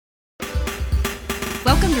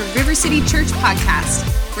River City Church podcast.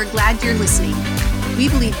 We're glad you're listening. We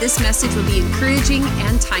believe this message will be encouraging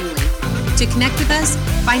and timely. To connect with us,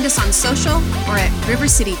 find us on social or at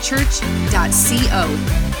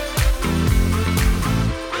rivercitychurch.co.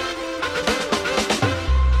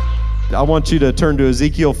 I want you to turn to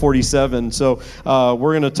Ezekiel 47. So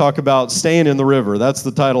we're going to talk about staying in the river. That's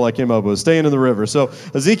the title I came up with, staying in the river. So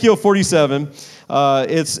Ezekiel 47,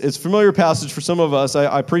 it's a familiar passage for some of us.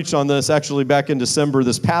 I preached on this actually back in December,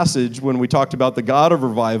 this passage, when we talked about the God of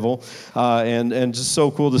revival, and just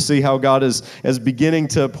so cool to see how God is beginning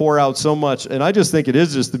to pour out so much. And I just think it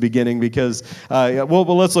is just the beginning because,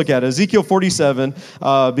 well, let's look at it. Ezekiel 47,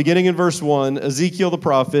 beginning in verse 1, Ezekiel the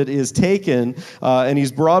prophet is taken, and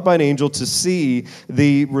he's brought by an angel to see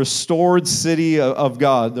the restored city of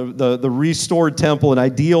God, the restored temple, an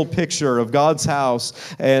ideal picture of God's house.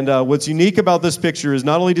 And what's unique about this picture is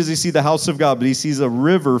not only does he see the house of God, but he sees a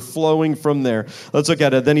river flowing from there. Let's look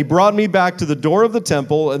at it. Then he brought me back to the door of the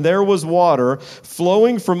temple, and there was water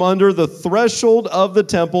flowing from under the threshold of the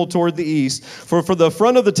temple toward the east. For the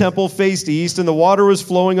front of the temple faced east, and the water was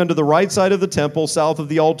flowing under the right side of the temple, south of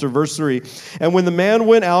the altar. Verse 3. And when the man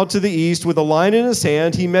went out to the east with a line in his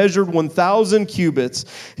hand, he measured 1,000 cubits.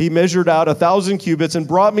 He measured out 1,000 cubits and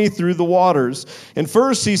brought me through the waters. And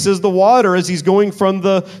first, he says, the water, as he's going from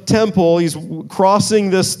the temple, he's crossing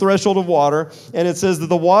this threshold of water, and it says that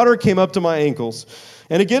the water came up to my ankles.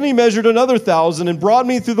 And again, he measured another 1,000 and brought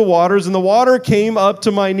me through the waters, and the water came up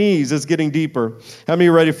to my knees. It's getting deeper. How many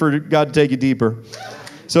are ready for God to take you deeper?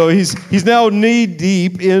 So he's now knee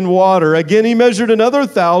deep in water. Again, he measured another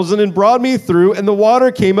 1,000 and brought me through, and the water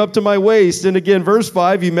came up to my waist. And again, verse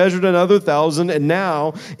 5, he measured another 1,000, and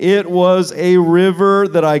now it was a river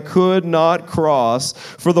that I could not cross,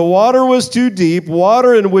 for the water was too deep,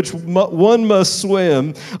 water in which one must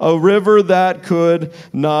swim, a river that could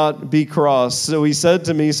not be crossed. So he said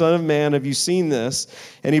to me, Son of man, have you seen this?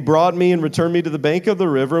 And he brought me and returned me to the bank of the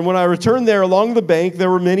river. And when I returned there along the bank,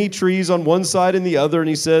 there were many trees on one side and the other. And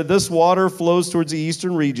he said, this water flows towards the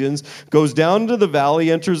eastern regions, goes down into the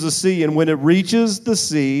valley, enters the sea. And when it reaches the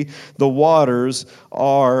sea, the waters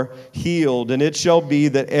are healed. And it shall be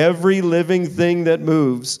that every living thing that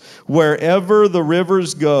moves, wherever the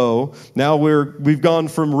rivers go, now we've gone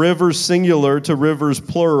from rivers singular to rivers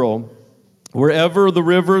plural. Wherever the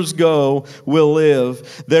rivers go will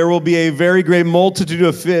live. There will be a very great multitude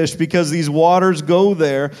of fish because these waters go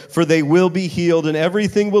there, for they will be healed, and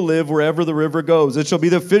everything will live wherever the river goes. It shall be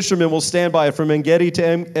the fishermen will stand by it from En-gedi to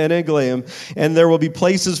En-eglaim, and there will be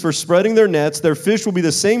places for spreading their nets. Their fish will be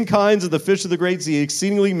the same kinds of the fish of the great sea,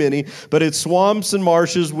 exceedingly many, but its swamps and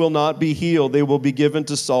marshes will not be healed. They will be given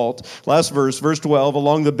to salt. Last verse, verse 12,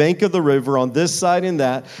 along the bank of the river on this side and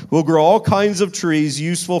that will grow all kinds of trees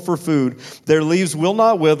useful for food. Their leaves will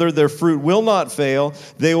not wither, their fruit will not fail.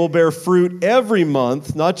 They will bear fruit every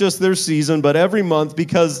month, not just their season, but every month,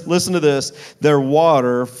 because, listen to this, their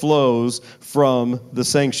water flows from the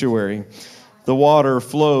sanctuary. The water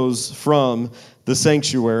flows from the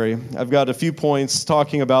sanctuary. I've got a few points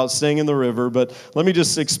talking about staying in the river, but let me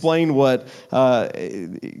just explain what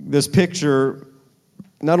this picture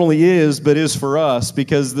not only is, but is for us,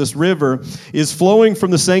 because this river is flowing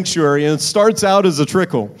from the sanctuary, and it starts out as a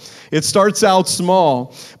trickle. It starts out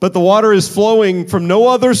small, but the water is flowing from no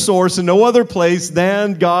other source and no other place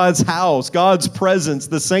than God's house, God's presence,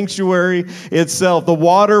 the sanctuary itself. The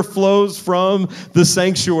water flows from the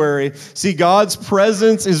sanctuary. See, God's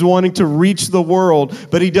presence is wanting to reach the world,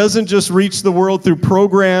 but he doesn't just reach the world through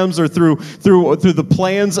programs or through the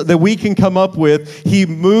plans that we can come up with. He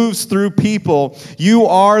moves through people. You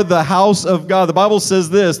are the house of God. The Bible says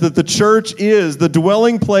this, that the church is the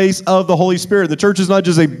dwelling place of the Holy Spirit. The church is not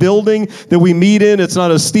just a building that we meet in. It's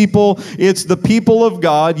not a steeple. It's the people of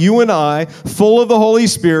God, you and I, full of the Holy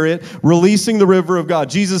Spirit, releasing the river of God.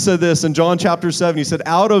 Jesus said this in John chapter 7. He said,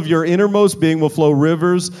 out of your innermost being will flow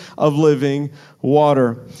rivers of living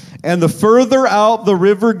water. And the further out the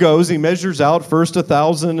river goes, he measures out first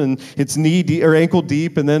 1,000, and it's knee deep or ankle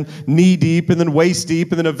deep, and then knee deep, and then waist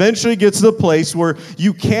deep, and then eventually gets to the place where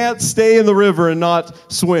you can't stay in the river and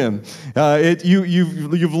not swim.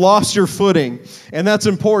 You've lost your footing, and that's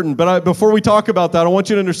important. But before we talk about that, I want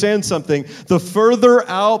you to understand something. The further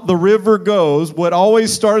out the river goes, what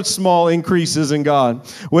always starts small increases in God.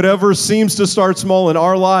 Whatever seems to start small in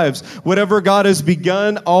our lives, whatever God has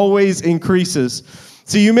begun always increases.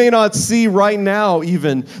 So you may not see right now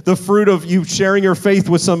even the fruit of you sharing your faith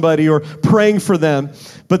with somebody or praying for them,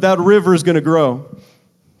 but that river is going to grow.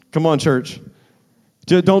 Come on, church.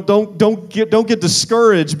 Don't get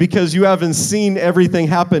discouraged because you haven't seen everything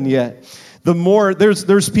happen yet. the more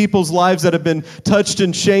there's people's lives that have been touched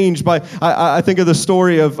and changed by. I think of the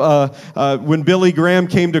story of when Billy Graham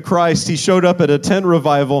came to Christ. He showed up at a tent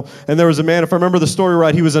revival, and there was a man, if I remember the story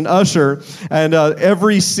right, he was an usher, and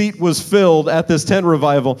every seat was filled at this tent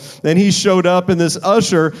revival. And he showed up, and this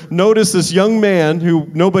usher noticed this young man who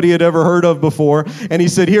nobody had ever heard of before, and he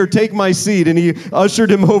said, "Here, take my seat." And he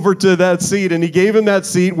ushered him over to that seat, and he gave him that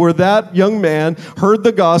seat where that young man heard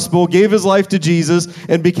the gospel, gave his life to Jesus,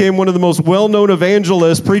 and became one of the most well-known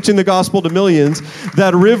evangelists preaching the gospel to millions.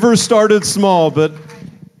 That river started small, but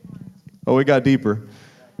it got deeper.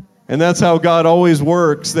 And that's how God always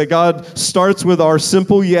works, that God starts with our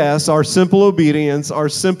simple yes, our simple obedience, our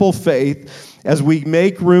simple faith, as we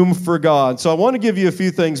make room for God. So I want to give you a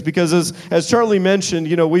few things, because as Charlie mentioned,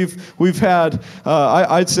 we've had,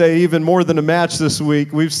 I'd say even more than a match this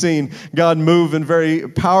week. We've seen God move in very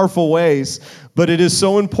powerful ways, but it is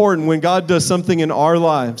so important when God does something in our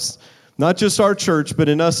lives, not just our church, but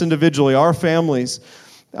in us individually, our families.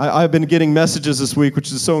 I've been getting messages this week, which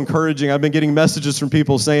is so encouraging. I've been getting messages from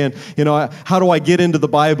people saying, how do I get into the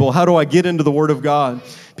Bible? How do I get into the Word of God?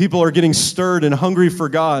 People are getting stirred and hungry for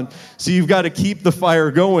God. So you've got to keep the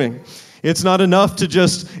fire going. It's not enough to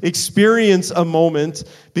just experience a moment,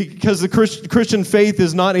 because the Christian faith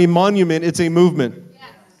is not a monument, it's a movement.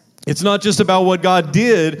 It's not just about what God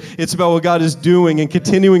did, it's about what God is doing and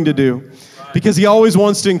continuing to do, because He always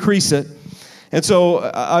wants to increase it. And so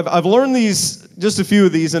I've learned these, just a few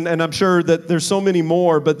of these, and I'm sure that there's so many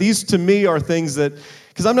more, but these to me are things that,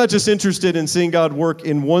 because I'm not just interested in seeing God work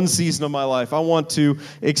in one season of my life. I want to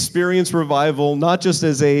experience revival, not just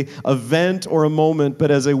as an event or a moment, but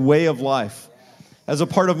as a way of life, as a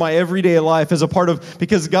part of my everyday life,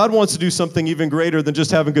 because God wants to do something even greater than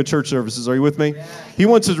just having good church services. Are you with me? He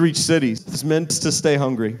wants to reach cities. It's meant to stay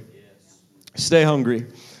hungry. Stay hungry.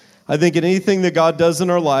 I think anything that God does in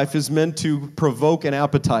our life is meant to provoke an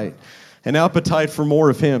appetite for more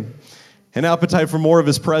of Him, an appetite for more of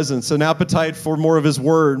His presence, an appetite for more of His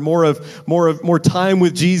Word, more time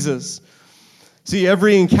with Jesus. See,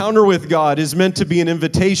 every encounter with God is meant to be an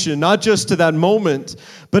invitation, not just to that moment,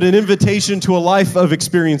 but an invitation to a life of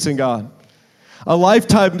experiencing God. A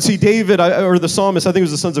lifetime. See, David, or the psalmist, I think it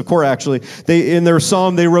was the sons of Korah actually, in their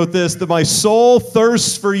psalm they wrote this, that my soul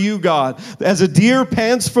thirsts for you, God. As a deer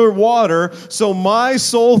pants for water, so my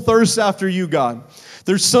soul thirsts after you, God.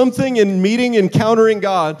 There's something in encountering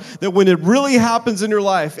God, that when it really happens in your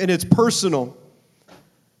life and it's personal,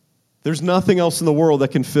 there's nothing else in the world that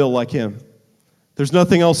can fill like Him. There's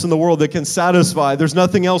nothing else in the world that can satisfy. There's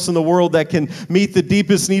nothing else in the world that can meet the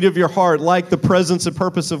deepest need of your heart like the presence and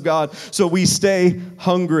purpose of God. So we stay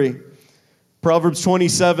hungry. Proverbs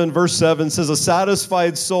 27, verse 7 says, a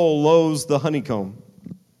satisfied soul loathes the honeycomb.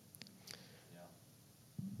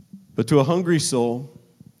 But to a hungry soul,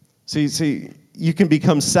 see, you can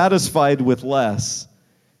become satisfied with less.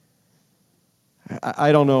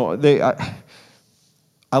 I don't know.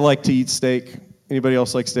 I like to eat steak. Anybody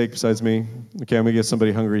else like steak besides me? Okay, I'm going to get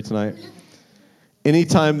somebody hungry tonight.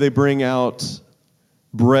 Anytime they bring out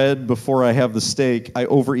bread before I have the steak, I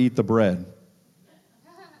overeat the bread.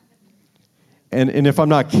 And if I'm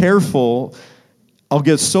not careful, I'll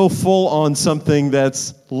get so full on something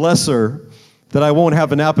that's lesser that I won't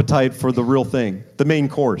have an appetite for the real thing, the main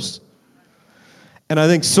course. And I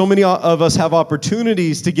think so many of us have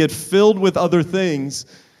opportunities to get filled with other things,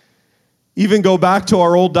 even go back to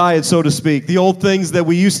our old diet, so to speak, the old things that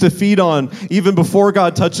we used to feed on even before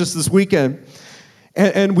God touched us this weekend.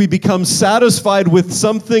 And we become satisfied with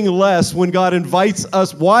something less when God invites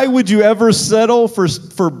us. Why would you ever settle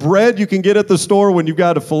for bread you can get at the store when you've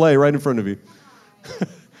got a filet right in front of you?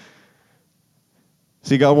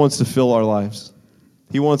 See, God wants to fill our lives.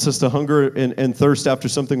 He wants us to hunger and thirst after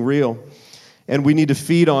something real. And we need to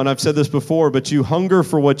feed on, I've said this before, but you hunger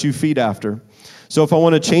for what you feed after. So if I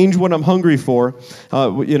want to change what I'm hungry for,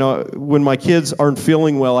 when my kids aren't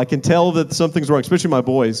feeling well, I can tell that something's wrong, especially my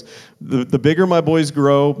boys. The bigger my boys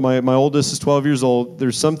grow, my oldest is 12 years old,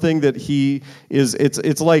 there's something that he is,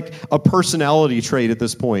 it's like a personality trait at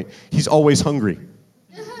this point. He's always hungry.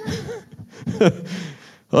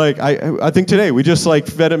 Like, I think today we just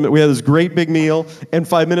fed him, we had this great big meal, and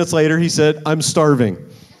 5 minutes later he said, I'm starving.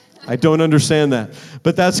 I don't understand that.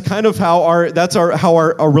 But that's kind of how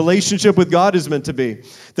our relationship with God is meant to be.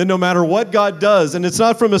 That no matter what God does, and it's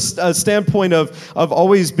not from a standpoint of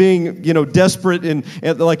always being, desperate in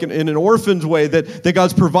an orphan's way, that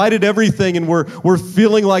God's provided everything and we're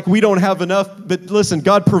feeling like we don't have enough. But listen,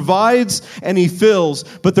 God provides and He fills,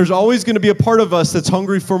 but there's always going to be a part of us that's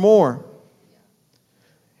hungry for more.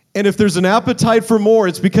 And if there's an appetite for more,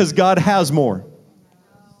 it's because God has more.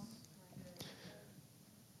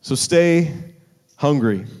 So stay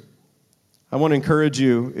hungry. I want to encourage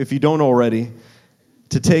you, if you don't already,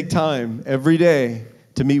 to take time every day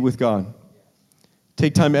to meet with God.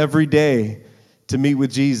 Take time every day to meet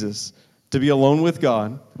with Jesus, to be alone with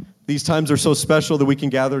God. These times are so special that we can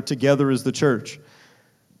gather together as the church.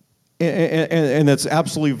 And that's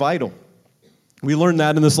absolutely vital. We learned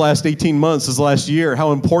that in this last 18 months, this last year,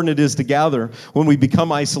 how important it is to gather when we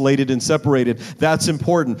become isolated and separated. That's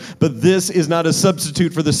important. But this is not a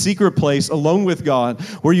substitute for the secret place alone with God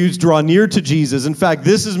where you draw near to Jesus. In fact,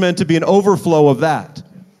 this is meant to be an overflow of that.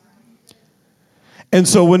 And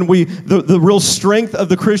so when the real strength of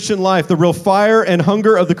the Christian life, the real fire and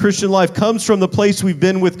hunger of the Christian life comes from the place we've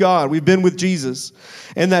been with God. We've been with Jesus.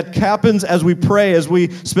 And that happens as we pray, as we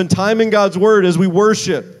spend time in God's Word, as we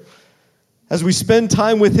worship, as we spend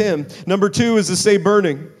time with Him. Number 2 is to stay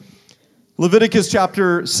burning. Leviticus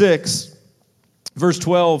chapter 6, verse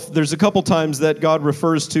 12, there's a couple times that God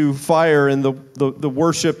refers to fire and the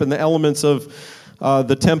worship and the elements of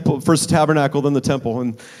the temple, first the tabernacle, then the temple.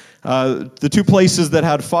 And the two places that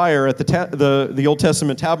had fire at the Old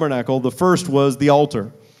Testament tabernacle, the first was the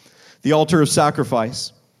altar of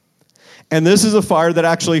sacrifice. And this is a fire that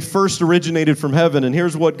actually first originated from heaven. And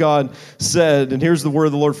here's what God said, and here's the word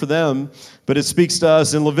of the Lord for them. But it speaks to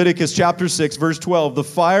us in Leviticus chapter 6, verse 12. The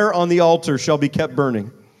fire on the altar shall be kept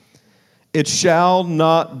burning. It shall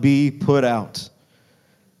not be put out.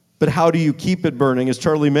 But how do you keep it burning? As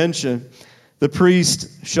Charlie mentioned, the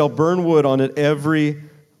priest shall burn wood on it every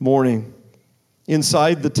morning.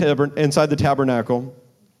 Inside the tabernacle,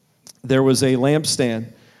 there was a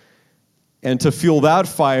lampstand. And to fuel that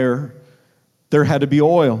fire, there had to be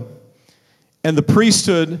oil. And the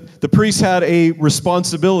priests had a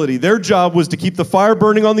responsibility. Their job was to keep the fire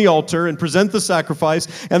burning on the altar and present the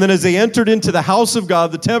sacrifice. And then as they entered into the house of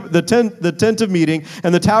God, the tent of meeting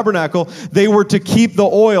and the tabernacle, they were to keep the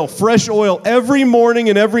oil, fresh oil, every morning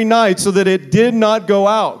and every night so that it did not go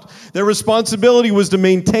out. Their responsibility was to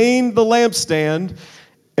maintain the lampstand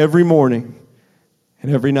every morning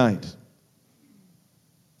and every night.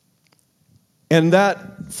 And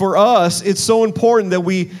that, for us, it's so important that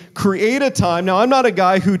we create a time. Now, I'm not a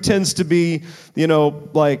guy who tends to be,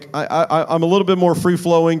 like, I'm a little bit more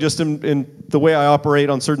free-flowing just in the way I operate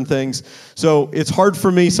on certain things. So it's hard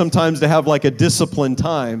for me sometimes to have, like, a disciplined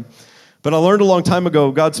time. But I learned a long time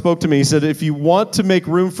ago, God spoke to me. He said, if you want to make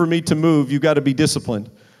room for me to move, you've got to be disciplined.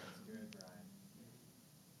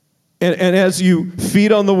 And as you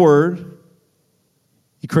feed on the Word,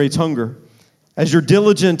 He creates hunger. As you're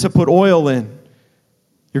diligent to put oil in,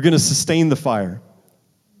 you're going to sustain the fire.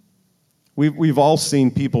 We've all seen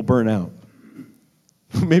people burn out.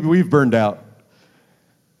 Maybe we've burned out.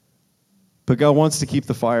 But God wants to keep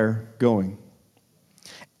the fire going.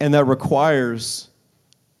 And that requires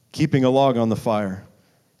keeping a log on the fire.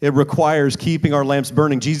 It requires keeping our lamps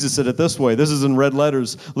burning. Jesus said it this way. This is in red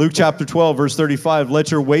letters. Luke chapter 12, verse 35. Let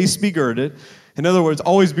your waist be girded. In other words,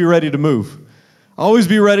 always be ready to move. Always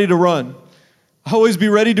be ready to run. Always be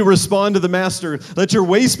ready to respond to the Master. Let your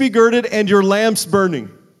waist be girded and your lamps burning.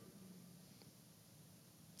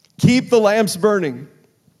 Keep the lamps burning.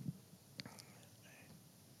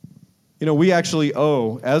 We actually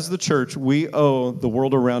owe, as the church, we owe the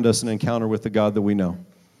world around us an encounter with the God that we know.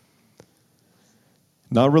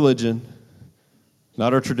 Not religion,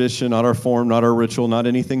 not our tradition, not our form, not our ritual, not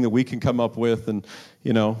anything that we can come up with. And,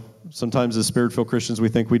 sometimes as Spirit-filled Christians, we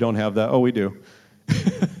think we don't have that. Oh, we do.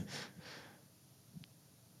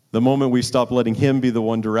 The moment we stop letting Him be the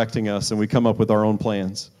one directing us and we come up with our own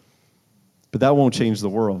plans. But that won't change the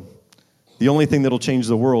world. The only thing that'll change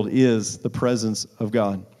the world is the presence of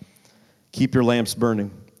God. Keep your lamps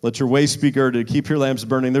burning. Let your waist be girded. Keep your lamps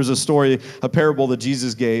burning. There's a story, a parable that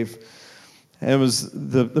Jesus gave. And it was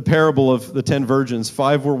the parable of the 10 virgins.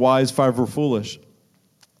 5 were wise, 5 were foolish.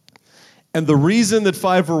 And the reason that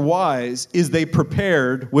 5 were wise is they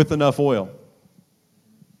prepared with enough oil.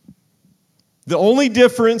 The only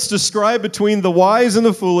difference described between the wise and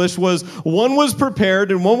the foolish was one was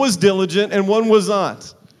prepared and one was diligent and one was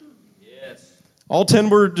not. Yes. All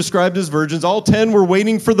 10 were described as virgins. All 10 were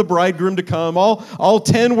waiting for the bridegroom to come. All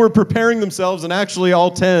 10 were preparing themselves, and actually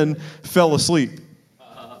all 10 fell asleep.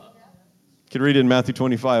 You can read it in Matthew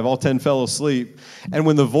 25. All 10 fell asleep. And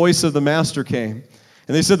when the voice of the Master came,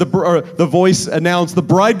 and they said the voice announced, the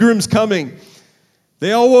bridegroom's coming.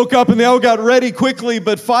 They all woke up and they all got ready quickly,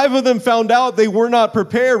 but 5 of them found out they were not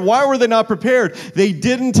prepared. Why were they not prepared? They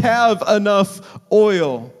didn't have enough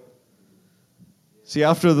oil. See,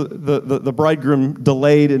 after the bridegroom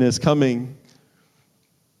delayed in his coming,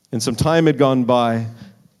 and some time had gone by,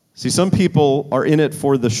 see, some people are in it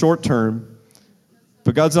for the short term,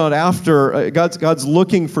 But God's not after, God's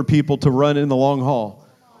looking for people to run in the long haul.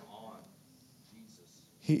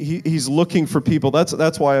 He's looking for people.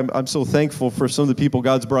 That's why I'm so thankful for some of the people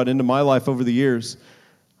God's brought into my life over the years.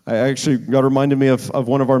 I actually got reminded me of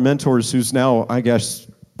one of our mentors who's now, I guess,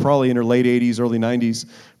 probably in her late 80s, early 90s,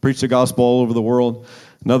 preached the gospel all over the world.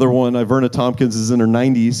 Another one, Verna Tompkins, is in her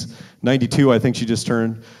 90s, 92 I think she just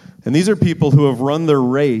turned. And these are people who have run their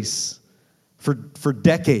race for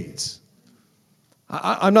decades.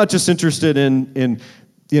 I'm not just interested in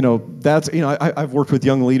I've worked with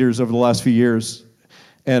young leaders over the last few years,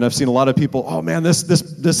 and I've seen a lot of people, oh man, this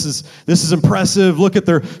is impressive. Look at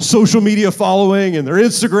their social media following and their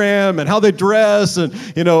Instagram and how they dress and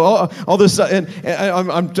all this stuff. And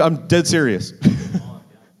I'm dead serious.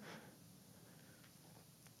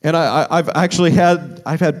 And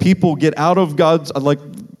I've had people get out of God's,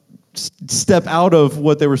 step out of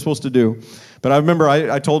what they were supposed to do. But I remember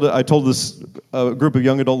I told this group of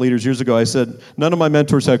young adult leaders years ago, I said, none of my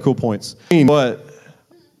mentors had cool points. But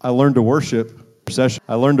I learned to worship.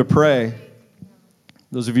 I learned to pray.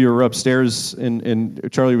 Those of you who were upstairs and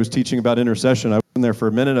Charlie was teaching about intercession, I was in there for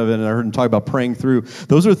a minute of it, and I heard him talk about praying through.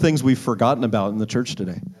 Those are things we've forgotten about in the church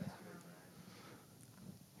today.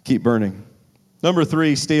 Keep burning. Number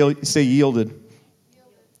 3, stay yielded. Stay yielded.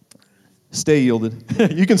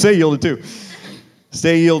 You can say yielded too.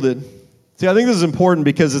 Stay yielded. See, I think this is important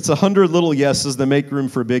because it's 100 little yeses that make room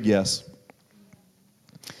for a big yes.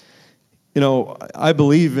 I've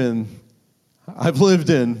lived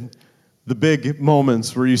in the big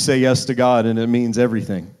moments where you say yes to God and it means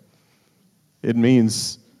everything. It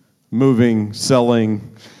means moving,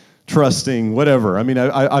 selling, trusting, whatever. I mean,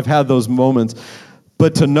 I've had those moments.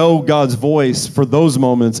 But to know God's voice for those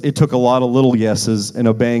moments, it took a lot of little yeses and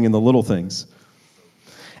obeying in the little things.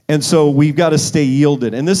 And so we've got to stay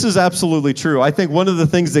yielded. And this is absolutely true. I think one of the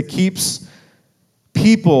things that keeps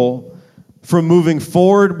people from moving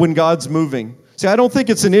forward when God's moving. See, I don't think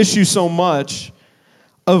it's an issue so much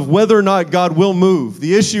of whether or not God will move.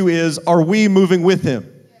 The issue is, are we moving with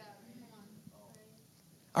Him?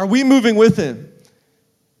 Are we moving with Him?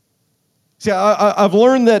 See, I've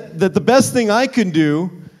learned that the best thing I can do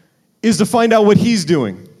is to find out what He's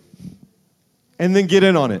doing and then get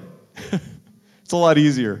in on it. It's a lot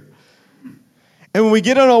easier. And when we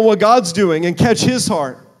get in on what God's doing and catch His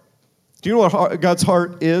heart, do you know what God's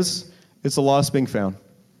heart is? It's the lost being found.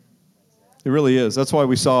 It really is. That's why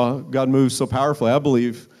we saw God move so powerfully, I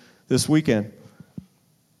believe, this weekend.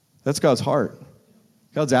 That's God's heart.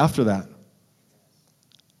 God's after that.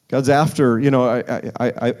 God's after,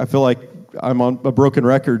 I feel like I'm on a broken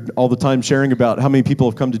record all the time sharing about how many people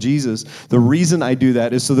have come to Jesus. The reason I do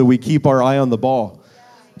that is so that we keep our eye on the ball,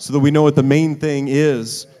 so that we know what the main thing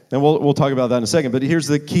is. And we'll talk about that in a second. But here's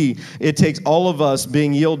the key. It takes all of us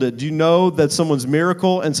being yielded. Do you know that someone's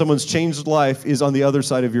miracle and someone's changed life is on the other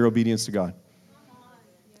side of your obedience to God?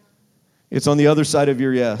 It's on the other side of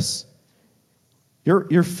your yes.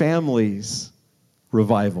 Your family's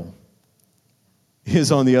revival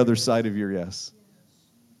is on the other side of your yes.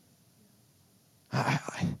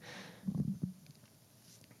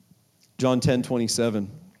 John 10:27.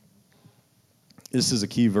 This is a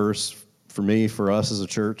key verse for me, for us as a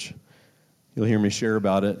church. You'll hear me share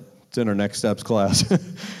about it. It's in our Next Steps class.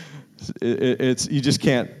 You just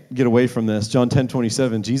can't get away from this. John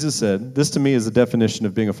 10:27, Jesus said, this to me is the definition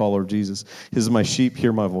of being a follower of Jesus. His my sheep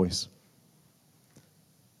hear my voice.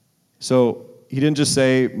 So He didn't just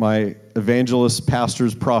say my evangelists,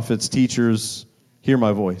 pastors, prophets, teachers hear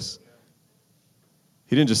my voice.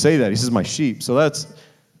 He didn't just say that. He says my sheep. So that's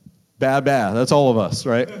bad. That's all of us,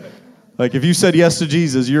 right? Like if you said yes to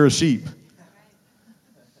Jesus, you're a sheep.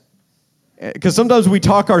 Because sometimes we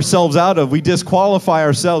talk ourselves out of, we disqualify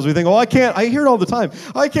ourselves. We think, I hear it all the time.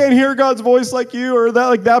 I can't hear God's voice like you or that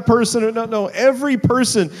like that person. No, every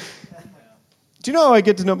person. Do you know how I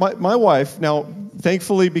get to know my wife? Now,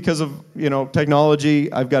 thankfully, because of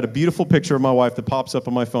technology, I've got a beautiful picture of my wife that pops up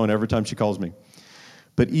on my phone every time she calls me.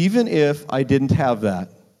 But even if I didn't have that,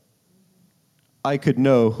 I could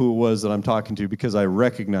know who it was that I'm talking to because I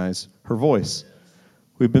recognize her voice.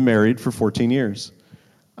 We've been married for 14 years.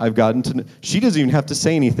 I've gotten to know, she doesn't even have to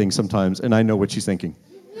say anything sometimes, and I know what she's thinking.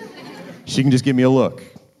 She can just give me a look.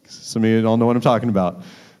 Some of you don't know what I'm talking about.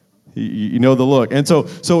 You know the look. And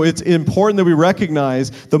so it's important that we recognize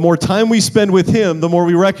the more time we spend with Him, the more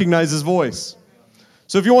we recognize His voice.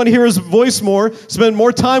 So if you want to hear His voice more, spend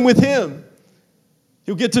more time with Him.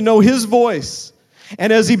 You'll get to know His voice.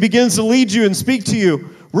 And as He begins to lead you and speak to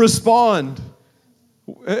you, respond.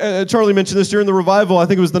 Charlie mentioned this during the revival. I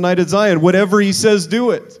think it was the night at Zion. Whatever He says,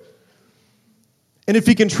 do it. And if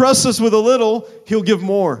He can trust us with a little, He'll give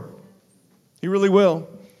more. He really will.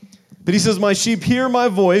 But he says, my sheep hear my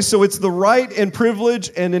voice, so it's the right and privilege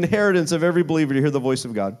and inheritance of every believer to hear the voice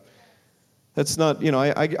of God. That's not,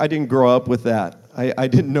 I didn't grow up with that. I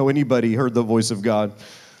didn't know anybody heard the voice of God.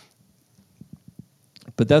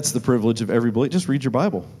 But that's the privilege of every believer. Just read your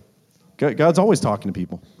Bible. God's always talking to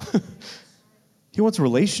people. He wants a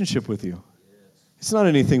relationship with you. It's not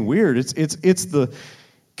anything weird. It's the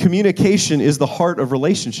communication is the heart of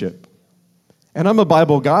relationship. And I'm a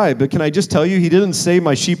Bible guy, but can I just tell you, he didn't say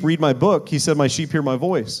my sheep read my book. He said my sheep hear my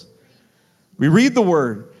voice. We read the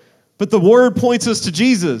word, but the word points us to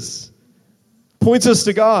Jesus, points us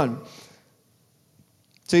to God.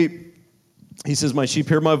 See, he says my sheep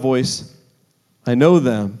hear my voice. I know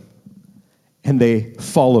them, and they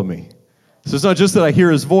follow me. So it's not just that I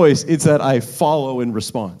hear his voice, it's that I follow in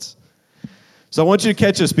response. So I want you to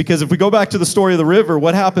catch this, because if we go back to the story of the river,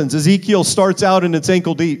 what happens? Ezekiel starts out and it's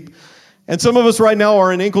ankle deep. And some of us right now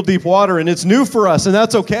are in ankle deep water, and it's new for us, and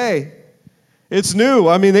that's okay. It's new.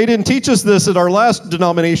 I mean, they didn't teach us this at our last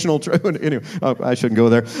denominational trip. Anyway, I shouldn't go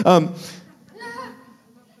there.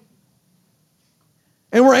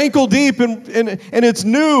 And we're ankle deep, and it's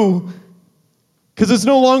new because it's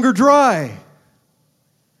no longer dry.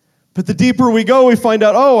 But the deeper we go, we find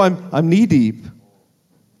out, oh, I'm knee deep.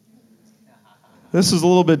 This is a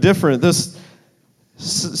little bit different.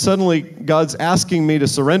 Suddenly, God's asking me to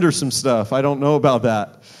surrender some stuff. I don't know about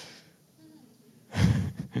that.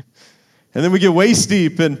 And then we get waist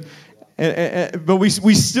deep, but we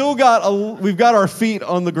still we've got our feet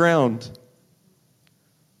on the ground.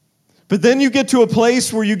 But then you get to a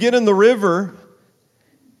place where you get in the river,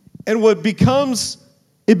 and it becomes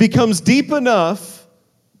deep enough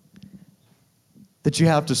that you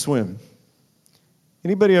have to swim.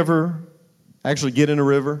 Anybody ever actually get in a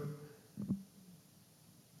river?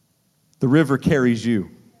 The river carries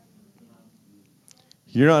you.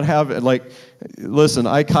 You're not having, listen,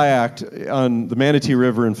 I kayaked on the Manatee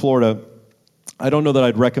River in Florida. I don't know that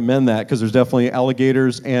I'd recommend that because there's definitely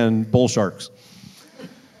alligators and bull sharks.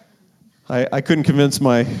 I couldn't convince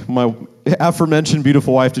my aforementioned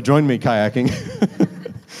beautiful wife to join me kayaking.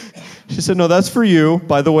 She said, no, that's for you.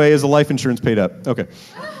 By the way, is the life insurance paid up? Okay.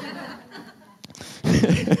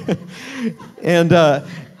 And,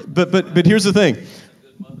 but here's the thing.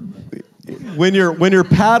 When you're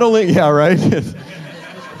paddling, yeah, right?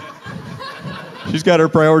 She's got her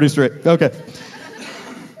priorities straight. Okay.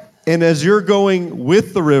 And as you're going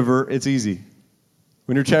with the river, it's easy.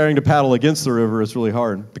 When you're trying to paddle against the river, it's really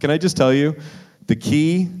hard. But can I just tell you, the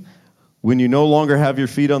key, when you no longer have your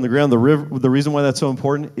feet on the ground, the reason why that's so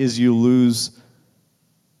important is you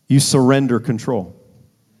surrender control.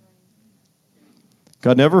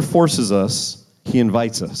 God never forces us, he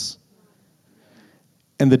invites us.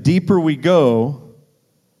 And the deeper we go,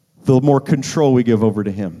 the more control we give over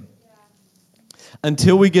to him.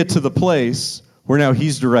 Until we get to the place where now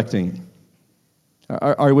he's directing.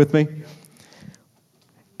 Are you with me?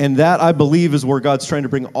 And that, I believe, is where God's trying to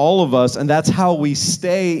bring all of us, and that's how we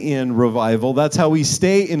stay in revival. That's how we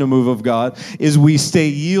stay in a move of God, is we stay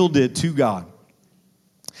yielded to God.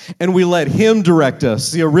 And we let him direct us.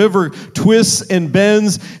 See, a river twists and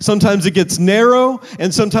bends. Sometimes it gets narrow,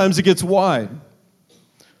 and sometimes it gets wide.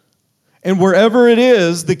 And wherever it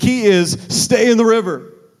is, the key is stay in the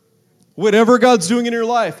river. Whatever God's doing in your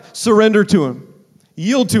life, surrender to him.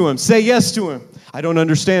 Yield to him. Say yes to him. I don't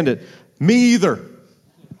understand it. Me either.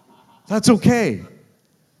 That's okay.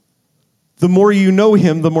 The more you know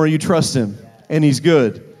him, the more you trust him. And he's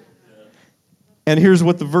good. And here's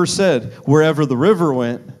what the verse said. Wherever the river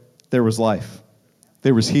went, there was life.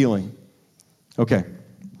 There was healing. Okay.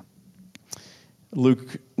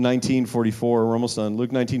 Luke 19:44. We're almost done.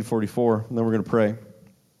 Luke 19:44. And then we're going to pray.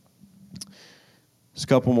 Just a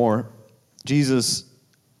couple more. Jesus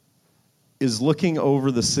is looking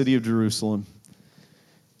over the city of Jerusalem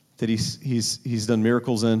that he's done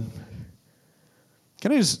miracles in.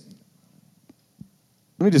 Let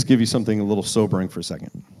me just give you something a little sobering for a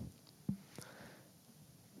second.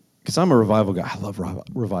 Because I'm a revival guy. I love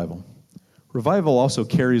revival. Revival also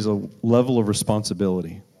carries a level of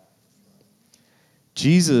responsibility.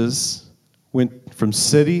 Jesus went from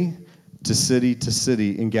city to city to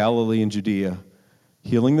city in Galilee and Judea,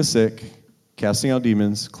 healing the sick, casting out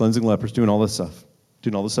demons, cleansing lepers, doing all the stuff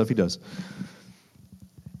he does.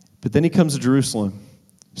 But then he comes to Jerusalem,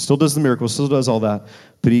 still does the miracles, still does all that,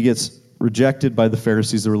 but he gets rejected by the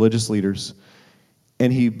Pharisees, the religious leaders,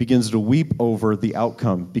 and he begins to weep over the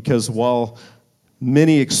outcome, because while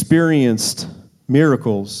many experienced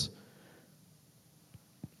miracles,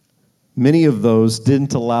 many of those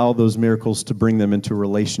didn't allow those miracles to bring them into a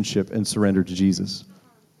relationship and surrender to Jesus.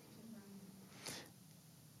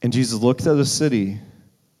 And Jesus looked at a city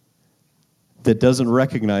that doesn't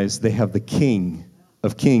recognize they have the King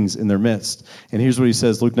of Kings in their midst. And here's what he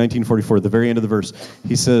says, Luke 19:44, at the very end of the verse.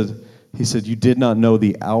 He said, you did not know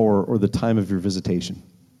the hour or the time of your visitation.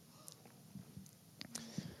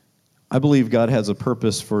 I believe God has a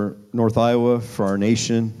purpose for North Iowa, for our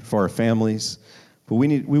nation, for our families, but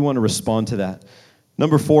we want to respond to that.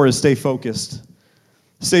 Number 4 is stay focused.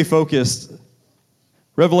 Stay focused.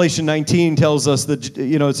 Revelation 19 tells us that,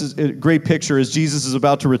 it's a great picture as Jesus is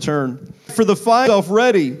about to return. For the fine self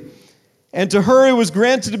ready, and to her it was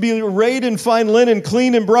granted to be arrayed in fine linen,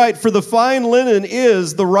 clean and bright, for the fine linen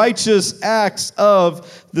is the righteous acts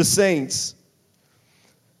of the saints.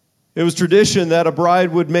 It was tradition that a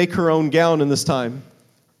bride would make her own gown in this time.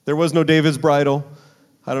 There was no David's bridal.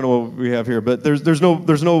 I don't know what we have here, but there's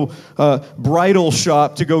no bridal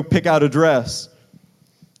shop to go pick out a dress.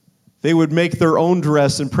 They would make their own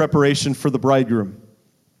dress in preparation for the bridegroom.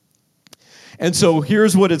 And so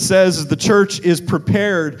here's what it says, is the church is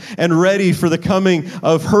prepared and ready for the coming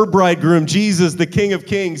of her bridegroom, Jesus, the King of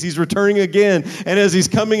Kings. He's returning again. And as he's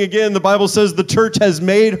coming again, the Bible says the church has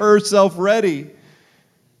made herself ready.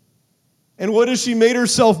 And what has she made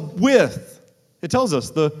herself with? It tells us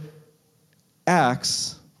the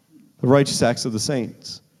righteous acts of the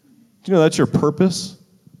saints. Do you know that's your purpose?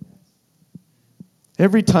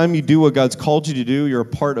 Every time you do what God's called you to do, you're a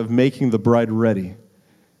part of making the bride ready.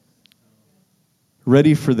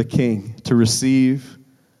 Ready for the King to receive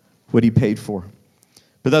what he paid for.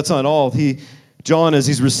 But that's not all. John, as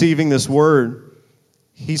he's receiving this word,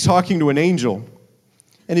 he's talking to an angel.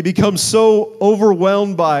 And he becomes so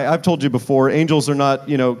overwhelmed by, I've told you before, angels are not,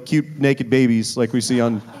 cute naked babies like we see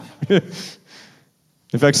on...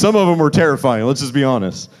 In fact, some of them were terrifying, let's just be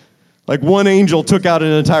honest. Like one angel took out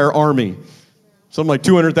an entire army. Something like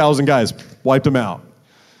 200,000 guys, wiped them out.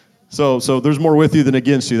 So there's more with you than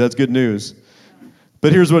against you. That's good news.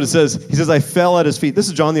 But here's what it says. He says, I fell at his feet. This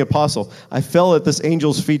is John the Apostle. I fell at this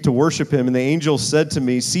angel's feet to worship him. And the angel said to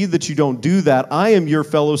me, see that you don't do that. I am your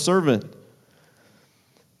fellow servant.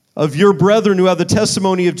 Of your brethren who have the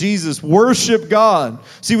testimony of Jesus. Worship God.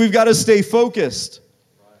 See, we've got to stay focused.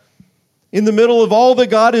 In the middle of all that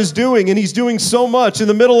God is doing, and he's doing so much, in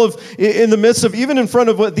the midst of, even in front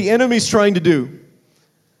of what the enemy's trying to do,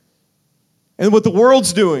 and what the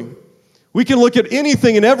world's doing. We can look at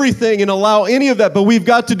anything and everything and allow any of that, but we've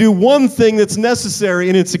got to do one thing that's necessary,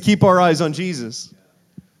 and it's to keep our eyes on Jesus.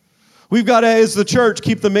 We've got to, as the church,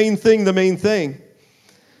 keep the main thing the main thing.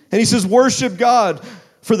 And he says, worship God,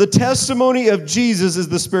 for the testimony of Jesus is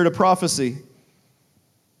the spirit of prophecy.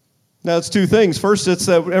 Now, it's two things. First, it's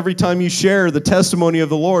that every time you share the testimony of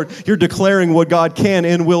the Lord, you're declaring what God can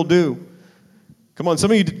and will do. Come on, some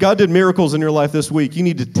of you, God did miracles in your life this week. You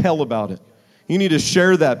need to tell about it. You need to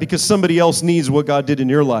share that because somebody else needs what God did in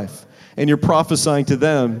your life, and you're prophesying to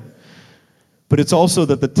them. But it's also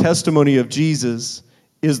that the testimony of Jesus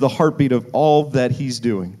is the heartbeat of all that he's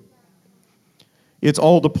doing. It's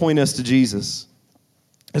all to point us to Jesus.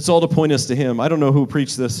 It's all to point us to him. I don't know who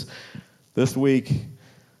preached this week.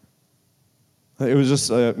 It was just,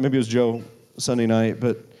 maybe it was Joe Sunday night,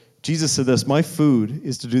 but Jesus said this, my food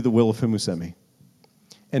is to do the will of him who sent me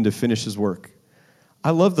and to finish his work. I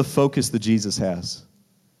love the focus that Jesus has.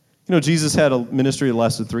 Jesus had a ministry that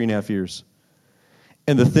lasted 3.5 years.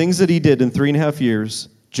 And the things that he did in 3.5 years,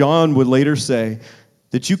 John would later say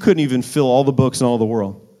that you couldn't even fill all the books in all the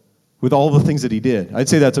world with all the things that he did. I'd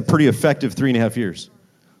say that's a pretty effective 3.5 years.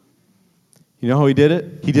 You know how he did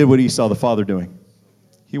it? He did what he saw the Father doing.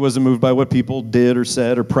 He wasn't moved by what people did or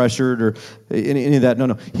said or pressured or any of that.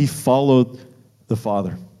 No. He followed the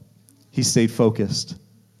Father. He stayed focused.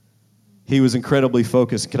 He was incredibly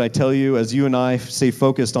focused. Can I tell you, as you and I stay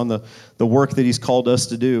focused on the work that he's called us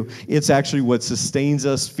to do, it's actually what sustains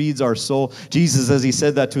us, feeds our soul. Jesus, as he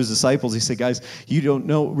said that to his disciples, he said, guys, you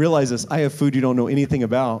don't realize this. I have food you don't know anything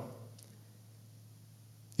about.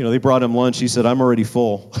 They brought him lunch. He said, I'm already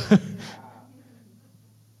full.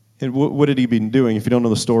 And what had he been doing? If you don't know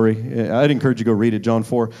the story, I'd encourage you to go read it, John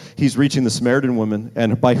 4. He's reaching the Samaritan woman,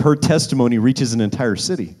 and by her testimony reaches an entire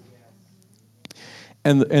city.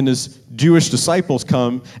 And his Jewish disciples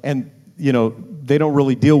come, and, they don't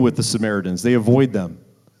really deal with the Samaritans. They avoid them.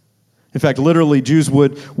 In fact, literally, Jews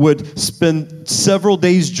would spend several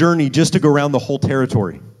days' journey just to go around the whole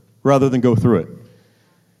territory rather than go through it.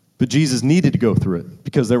 But Jesus needed to go through it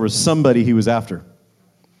because there was somebody he was after.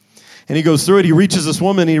 And he goes through it. He reaches this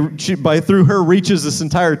woman. Through her, reaches this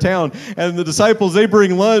entire town. And the disciples, they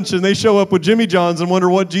bring lunch, and they show up with Jimmy John's and wonder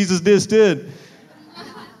what Jesus did.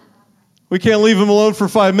 We can't leave him alone for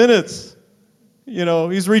 5 minutes.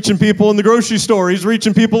 He's reaching people in the grocery store. He's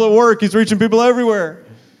reaching people at work. He's reaching people everywhere.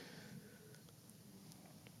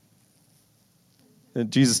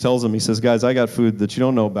 And Jesus tells them, he says, guys, I got food that you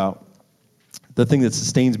don't know about. The thing that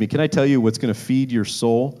sustains me. Can I tell you what's going to feed your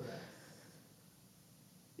soul?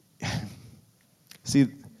 See,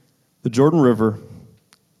 the Jordan River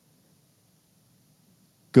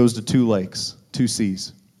goes to two lakes, two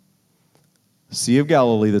seas. The Sea of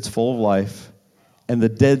Galilee that's full of life, and the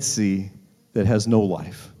Dead Sea that has no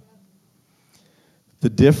life. The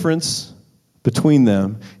difference between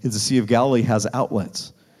them is the Sea of Galilee has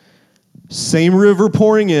outlets. Same river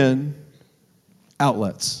pouring in,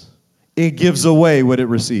 outlets. It gives away what it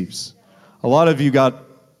receives. A lot of you got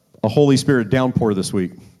a Holy Spirit downpour this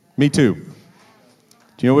week. Me too. Do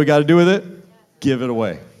you know what we got to do with it? Give it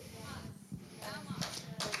away.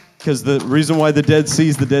 Because the reason why the Dead Sea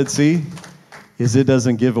is the Dead Sea is it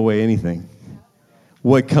doesn't give away anything.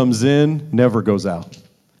 What comes in never goes out.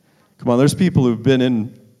 Come on, there's people who've been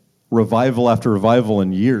in revival after revival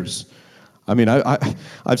in years. I mean,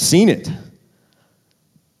 I've seen it.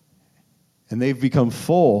 And they've become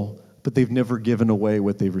full, but they've never given away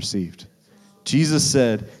what they've received. Jesus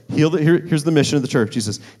said, here's the mission of the church.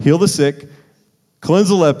 Jesus, heal the sick, cleanse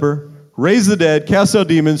the leper, raise the dead, cast out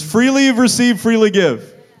demons, freely you've received, freely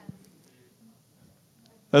give.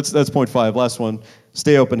 That's point 5. Last one,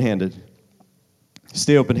 stay open-handed.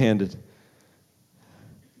 Stay open-handed.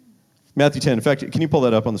 Matthew 10. In fact, can you pull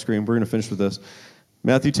that up on the screen? We're going to finish with this.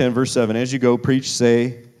 Matthew 10, verse 7. As you go, preach,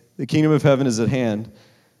 say, the kingdom of heaven is at hand.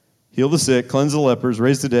 Heal the sick, cleanse the lepers,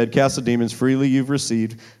 raise the dead, cast the demons. Freely you've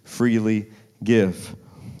received, freely give.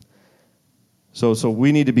 So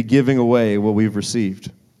we need to be giving away what we've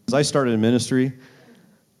received. As I started in ministry,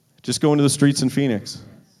 just going to the streets in Phoenix,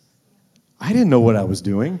 I didn't know what I was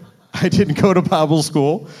doing. I didn't go to Bible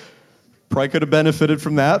school. Probably could have benefited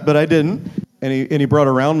from that, but I didn't. And he brought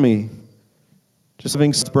around me, just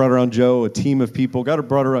having brought around Joe, a team of people.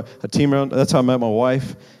 Brought around a team around. That's how I met my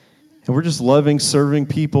wife. And we're just loving, serving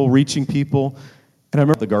people, reaching people. And I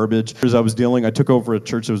remember the garbage. As I was dealing, I took over a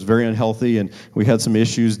church that was very unhealthy, and we had some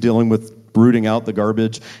issues dealing with rooting out the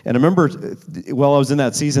garbage. And I remember while I was in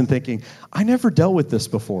that season thinking, I never dealt with this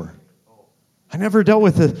before. I never dealt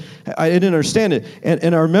with it. I didn't understand it.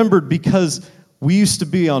 And I remembered because we used to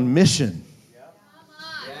be on mission.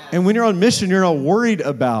 And when you're on mission, you're not worried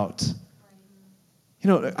about,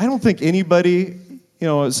 I don't think anybody,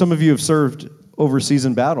 some of you have served overseas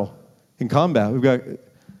in battle, in combat. We've got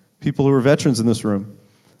people who are veterans in this room.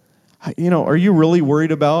 Are you really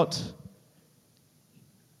worried about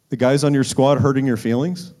the guys on your squad hurting your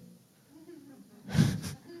feelings?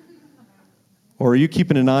 Or are you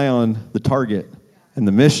keeping an eye on the target and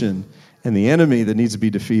the mission and the enemy that needs to be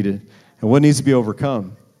defeated and what needs to be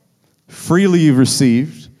overcome? Freely you've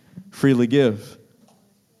received, freely give.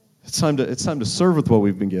 It's time to serve with what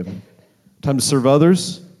we've been given. Time to serve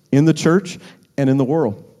others in the church and in the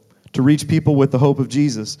world, to reach people with the hope of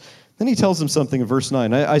Jesus. Then he tells them something in verse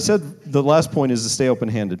 9. I said the last point is to stay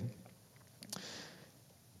open-handed.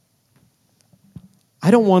 I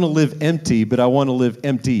don't want to live empty, but I want to live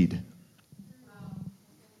emptied.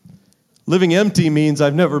 Living empty means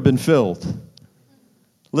I've never been filled.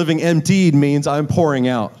 Living emptied means I'm pouring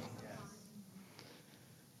out.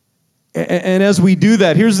 And as we do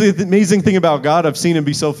that, here's the amazing thing about God. I've seen him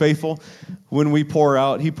be so faithful. When we pour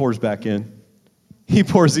out, he pours back in. He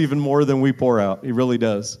pours even more than we pour out. He really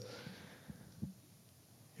does.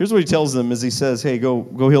 Here's what he tells them as he says, hey, go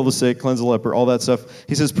heal the sick, cleanse the leper, all that stuff.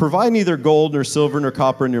 He says, provide neither gold nor silver nor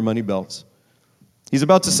copper in your money belts. He's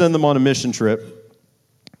about to send them on a mission trip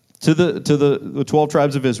to the 12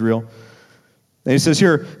 tribes of Israel. And he says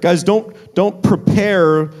here, guys, don't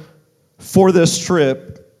prepare for this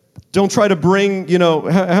trip. Don't try to bring,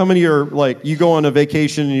 how many are like, you go on a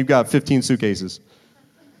vacation and you've got 15 suitcases?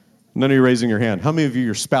 None of you raising your hand. How many of you,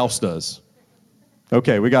 your spouse does?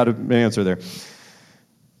 Okay, we got an answer there.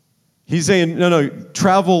 He's saying, no,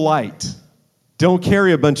 travel light. Don't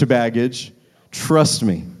carry a bunch of baggage. Trust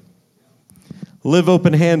me. Live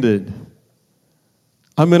open-handed.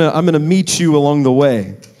 I'm gonna meet you along the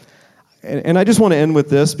way. And I just want to end with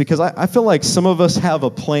this because I feel like some of us have a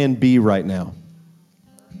plan B right now.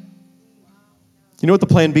 You know what the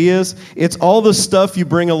plan B is? It's all the stuff you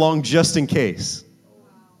bring along just in case.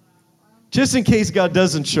 Just in case God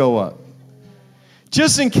doesn't show up.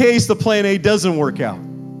 Just in case the plan A doesn't work out.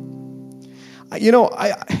 I don't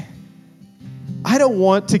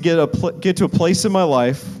want to get to a place in my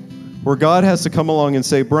life where God has to come along and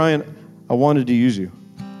say, Brian, I wanted to use you.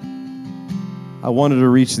 I wanted to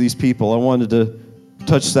reach these people. I wanted to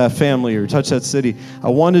touch that family or touch that city. I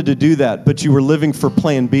wanted to do that, but you were living for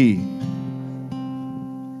plan B.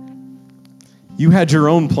 You had your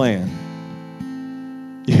own plan.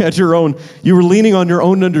 You were leaning on your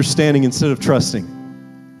own understanding instead of trusting.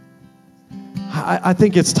 I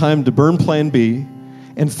think it's time to burn plan B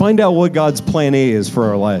and find out what God's plan A is for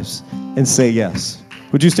our lives and say yes.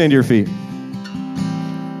 Would you stand to your feet?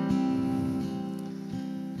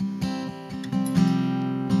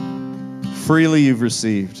 Freely you've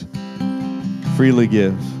received. Freely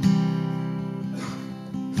give.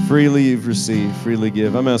 Freely you've received. Freely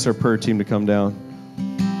give. I'm going to ask our prayer team to come down.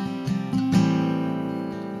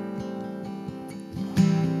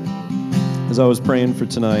 As I was praying for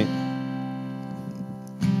tonight,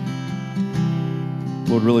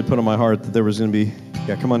 Lord really put on my heart that there was going to be,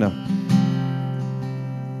 come on now.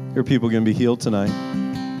 There are people going to be healed tonight.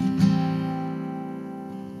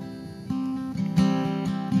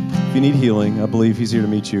 If you need healing, I believe He's here to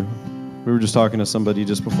meet you. We were just talking to somebody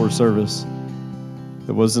just before service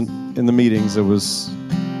that wasn't in the meetings,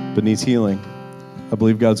 but needs healing. I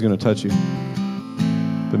believe God's going to touch you.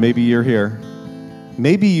 But maybe you're here.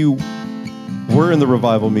 Maybe you were in the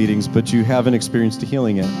revival meetings, but you haven't experienced a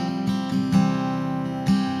healing yet.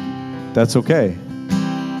 That's okay.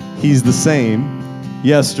 He's the same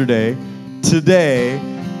yesterday, today,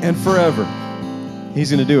 and forever.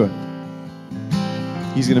 He's going to do it.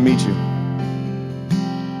 He's going to meet you.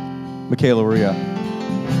 Michaela, where are you at?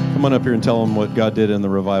 Come on up here and tell them what God did in the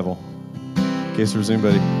revival, in case there's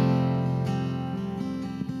anybody.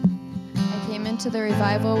 I came into the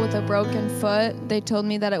revival with a broken foot. They told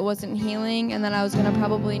me that it wasn't healing and that I was going to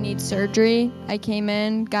probably need surgery. I came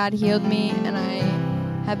in, God healed me, and I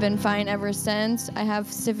have been fine ever since. I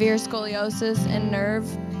have severe scoliosis and nerve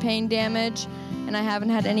pain damage, and I haven't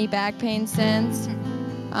had any back pain since.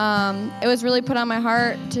 It was really put on my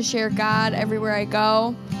heart to share God everywhere I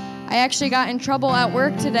go. I actually got in trouble at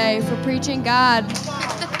work today for preaching God,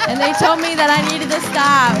 and they told me that I needed to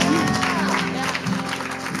stop.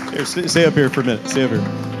 Here, stay up here for a minute. Stay up here.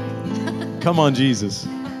 Come on, Jesus.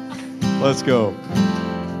 Let's go.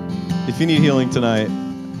 If you need healing tonight,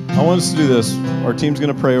 I want us to do this. Our team's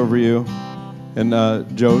going to pray over you. And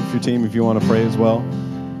Joe, if your team, if you want to pray as well.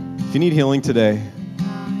 If you need healing today,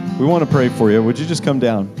 we want to pray for you. Would you just come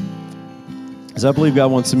down? Because I believe God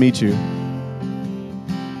wants to meet you.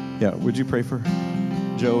 Yeah, would you pray for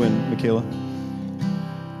Joe and Michaela?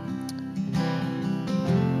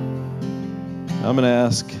 I'm going to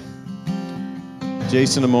ask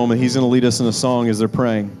Jason in a moment. He's going to lead us in a song as they're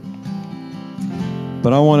praying.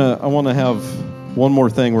 But I want to have one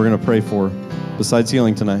more thing we're going to pray for besides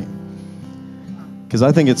healing tonight. Because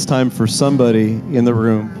I think it's time for somebody in the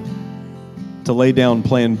room to lay down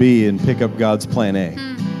plan B and pick up God's plan A.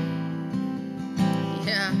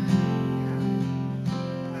 Yeah.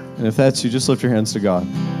 And if that's you, just lift your hands to God.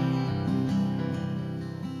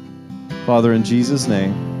 Father, in Jesus'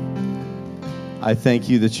 name, I thank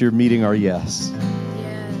you that you're meeting our yes.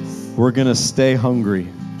 Yes. We're going to stay hungry.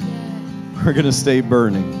 Yes. We're going to stay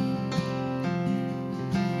burning.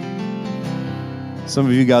 Some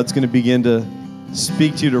of you, God's going to begin to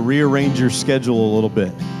speak to you to rearrange your schedule a little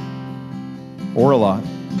bit. Or a lot.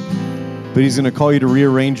 But He's going to call you to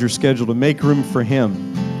rearrange your schedule, to make room for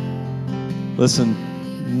Him. Listen,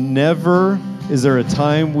 never is there a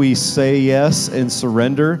time we say yes and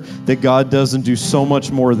surrender that God doesn't do so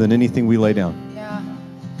much more than anything we lay down. Yeah.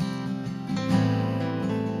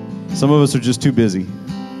 Some of us are just too busy.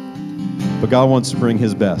 But God wants to bring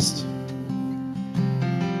His best.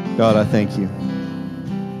 God, I thank you.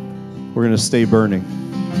 We're going to stay burning.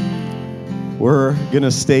 We're going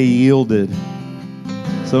to stay yielded.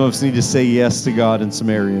 Some of us need to say yes to God in some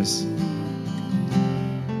areas.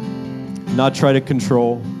 Not try to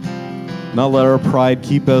control. Not let our pride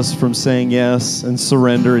keep us from saying yes and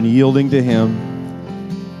surrender and yielding to Him.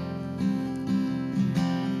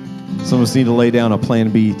 Some of us need to lay down a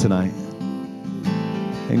plan B tonight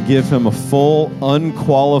and give Him a full,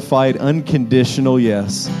 unqualified, unconditional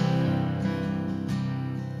yes.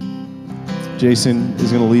 Jason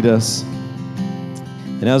is going to lead us.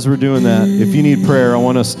 And as we're doing that, if you need prayer, I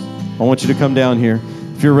want you to come down here.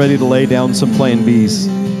 If you're ready to lay down some plan Bs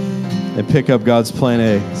and pick up God's plan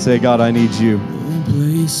A, say, God, I need you.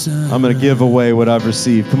 I'm going to give away what I've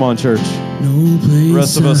received. Come on, church. The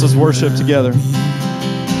rest of us, let's worship together. We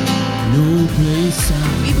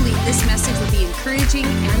believe this message will be encouraging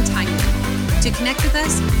and timely. To connect with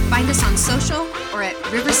us, find us on social or at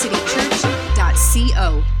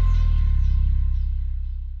rivercitychurch.co.